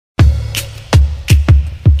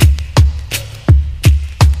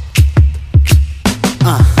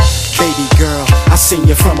seen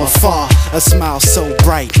you from afar, a smile so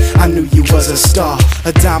bright, I knew you was a star.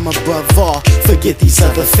 A dime above all, forget these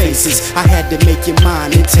other faces. I had to make you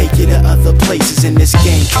mine and take you to other places. In this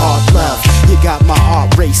game called love, you got my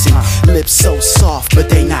heart racing. Lips so soft, but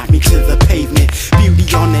they knock me to the pavement. Beauty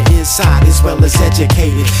on the inside as well as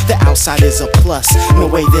educated. The outside is a plus, no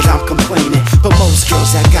way that I'm complaining. But most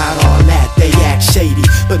girls that got all that, they act shady.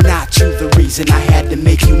 But not you, the reason I had to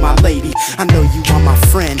make you my lady. I know you are my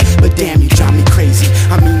friend, but damn, you drive me crazy.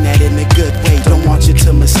 I mean that in a good way, don't want you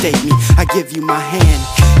to mistake me. I give you my hand,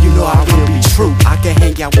 you know I will be true. I can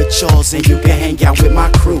hang out with yours and you can hang out with my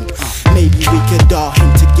crew. Maybe we could all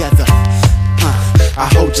hang together. I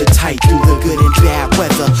hold you tight through the good and bad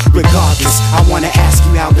weather. Regardless, I wanna ask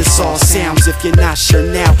you how this all sounds. If you're not sure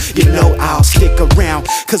now, you know I'll stick around.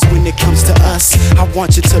 Cause when it comes to us, I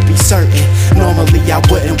want you to be certain. Normally I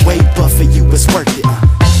wouldn't wait, but for you it's worth it.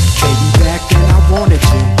 Baby, back then I wanted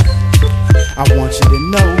you. I want you to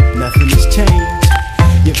know nothing has changed.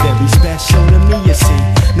 You're very special to me, you see.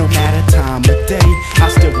 No matter time of day, I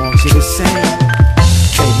still want you the same.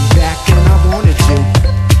 Baby, back then I wanted you.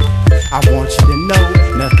 I want you to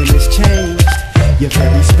know nothing has changed. You're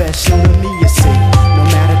very special to me, you see. No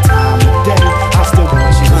matter time of day, I still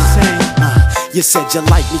want you the same. You said you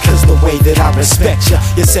like me cause the way that I respect you.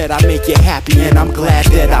 You said I make you happy and I'm glad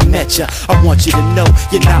that I met you. I want you to know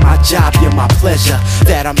you're not my job, you're my pleasure.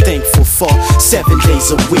 That I'm thankful for 7 days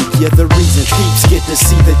a week. You're the reason peeps get to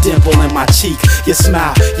see the dimple in my cheek. Your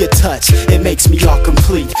smile, your touch, it makes me all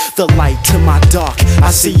complete. The light to my dark,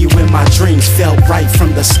 I see you in my dreams. Felt right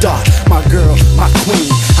from the start. My girl, my queen,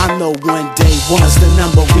 I know one day was the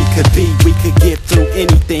number we could be. We could get through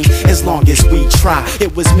anything as long as we try.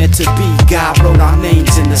 It was meant to be, God wrote our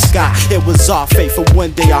names in the sky. It was our fate for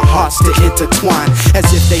one day our hearts to intertwine. As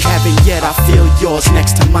if they haven't yet, I feel yours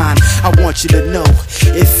next to mine. I want you to know,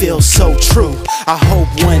 it feels so true. I hope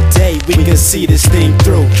one day we can see this thing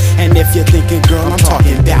through. And if you're thinking, girl, I'm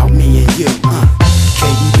talking about me and you.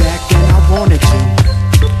 Baby, back then I wanted you.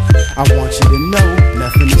 I want you to know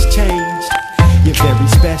nothing has changed. You're very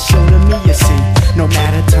special to me, you see. No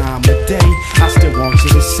matter time of day, I still want you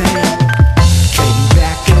the same. Baby,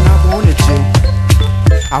 back then I wanted you.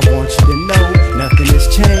 I want you to know nothing has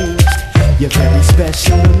changed. You're very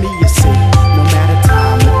special to me, you see. No matter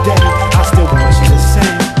time of day, I still want you the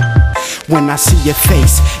same. When I see your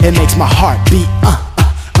face, it makes my heart beat.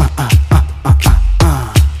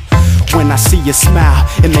 When I see your smile,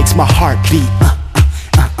 it makes my heart beat.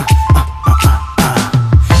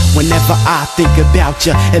 Whenever I think about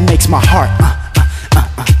you, it makes my heart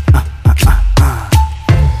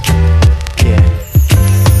yeah,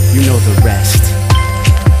 you know the rest.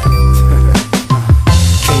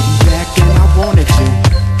 Baby, back then I wanted you.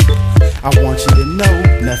 I want you to know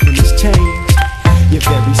nothing has changed. You're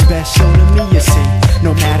very special to me, you see.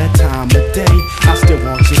 No matter time of day, I still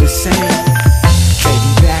want you the same.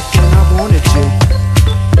 Baby, back then I wanted you.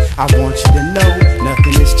 I want you to know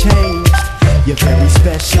nothing has changed. You're very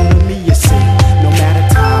special to me, you see. No matter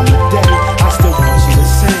time of day, I still want you the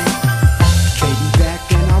same. Baby, back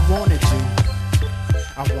then I wanted you.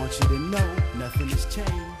 I want you to know nothing has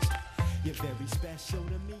changed. You're very special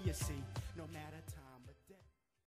to me, you see. No matter